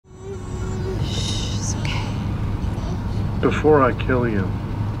Before I kill you,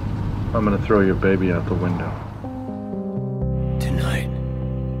 I'm gonna throw your baby out the window. Tonight,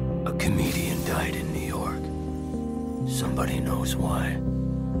 a comedian died in New York. Somebody knows why.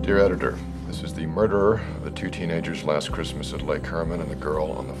 Dear editor, this is the murderer of the 2 teenagers last Christmas at Lake Herman and the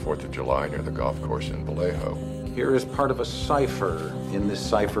girl on the 4th of July near the golf course in Vallejo. Here is part of a cipher. In this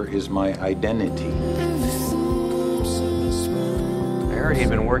cipher is my identity. I heard he'd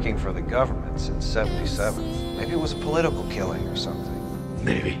been working for the government since '77. Maybe it was a political killing or something.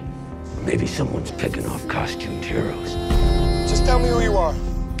 Maybe. Maybe someone's picking off costumed heroes. Just tell me who you are.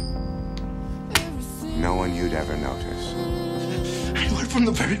 No one you'd ever notice. I knew it from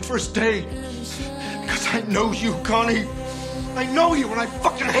the very first day. Because I know you, Connie. I know you and I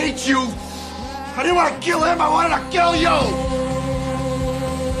fucking hate you. I didn't want to kill him, I wanted to kill you!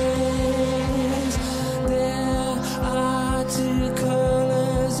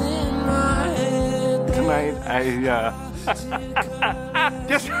 Tonight, I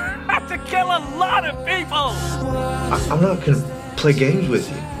just have to kill a lot of people! I'm not gonna play games with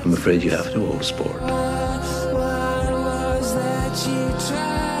you. I'm afraid you have to, old sport.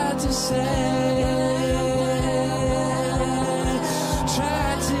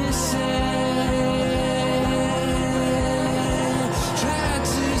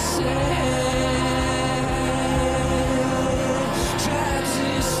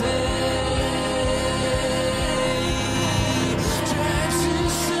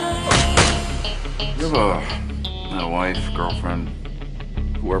 You have a wife, girlfriend,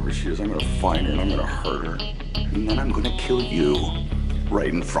 whoever she is. I'm gonna find her and I'm gonna hurt her. And then I'm gonna kill you right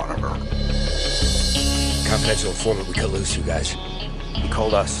in front of her. Confidential informant, we could lose you guys. He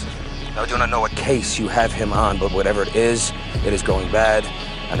called us. Now, I do not know what case you have him on, but whatever it is going bad,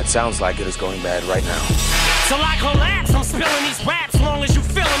 and it sounds like it is going bad right now. So like collapse, I'm spilling these raps long as you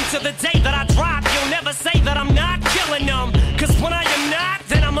feel them. To the day that I drop, you'll never say that I'm not killing them. Cause when I am not,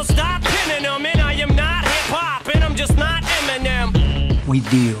 then I'ma stop pinning them. And I am not hip-hop, and I'm just not Eminem. We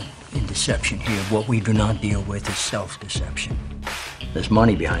deal in deception here. What we do not deal with is self-deception. There's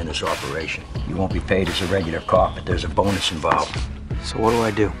money behind this operation. You won't be paid as a regular cop, but there's a bonus involved. So what do I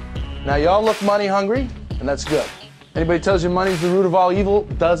do? Now, y'all look money hungry, and that's good. Anybody tells you money's the root of all evil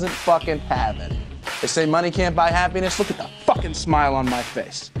doesn't fucking have it. They say money can't buy happiness. Look at the fucking smile on my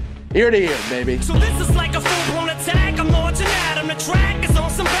face. Ear to ear, baby. So this is like a full-blown attack. I'm launching at him. The track is on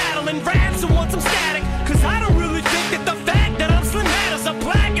some battle and raps who want some static. Cause I don't really think that the fact that I'm slim matters. A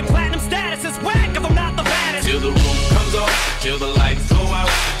black and platinum status is whack if I'm not the baddest. Till the roof comes off, till the lights go out,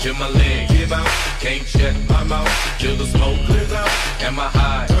 till my legs give out, can't shut my mouth, till the smoke clears out, and my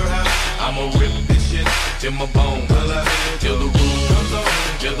high, I'ma rip this shit till my bones collapse, till the roof comes off,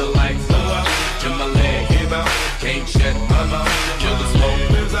 till the lights go out, till my legs give out, can't shut my mouth, till the smoke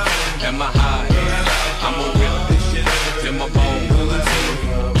clears out, and my high, I'ma rip this shit till my bones collapse,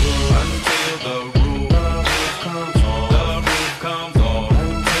 until the roof comes off, the roof comes off,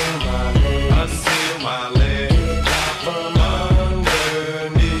 until my legs from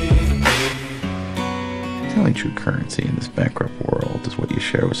underneath me. The only true currency in this bankrupt world is what you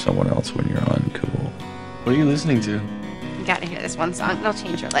share with someone else when you're uncool. What are you listening to? You gotta hear this one song. It'll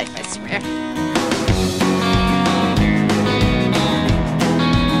change your life, I swear.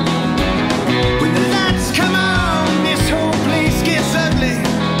 When the lights come on, this whole place gets ugly.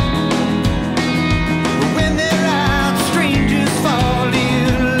 But when they're out, strangers fall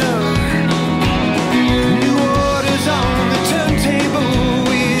in love. New orders on the turntable,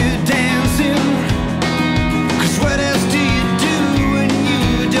 we're dancing. Cause what else do you do when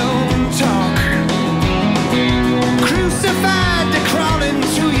you don't talk? Crucified, they're crawling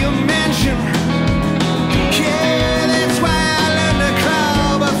to your mansion. Yeah, that's why I learned to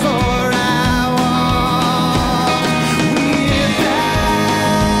crawl before I walk. We're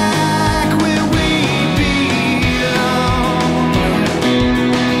back where we belong.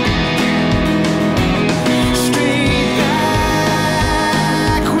 Straight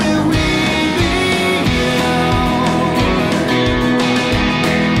back where we belong.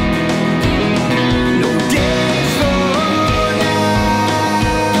 No days for nights,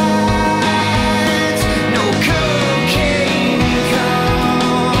 no cocaine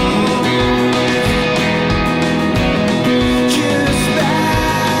calls. Just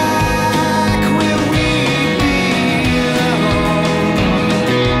back where we belong.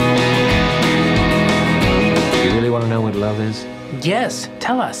 You really want to know what love is? Yes,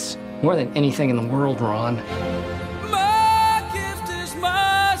 tell us. More than anything in the world, Ron. My gift is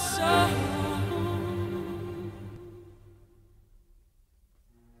my song.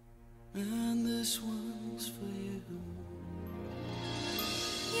 And this one's for you.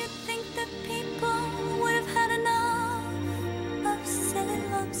 You'd think that people would have had enough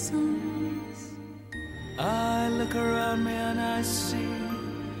love songs. I look around me and I see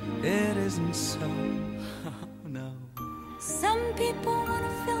it isn't so. No. Some people want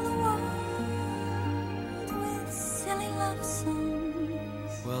to fill the world with silly love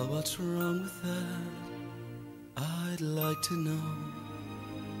songs. Well, what's wrong with that? I'd like to know.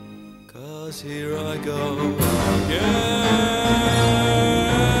 'Cause here I go again.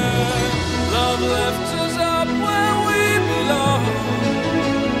 Love left us up where we belong,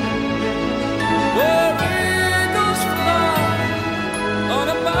 where eagles fly on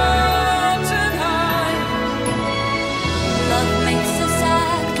a mountain high. Love makes us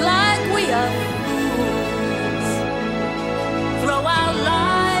act like we are fools. Throw our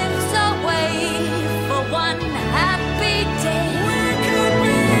lives away for one happy day. We could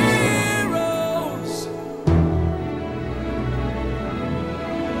be heroes.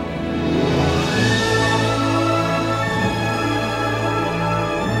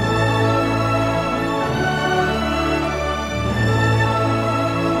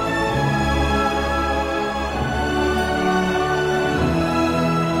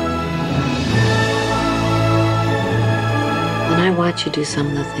 When I watch you do some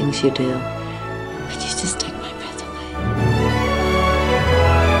of the things you do,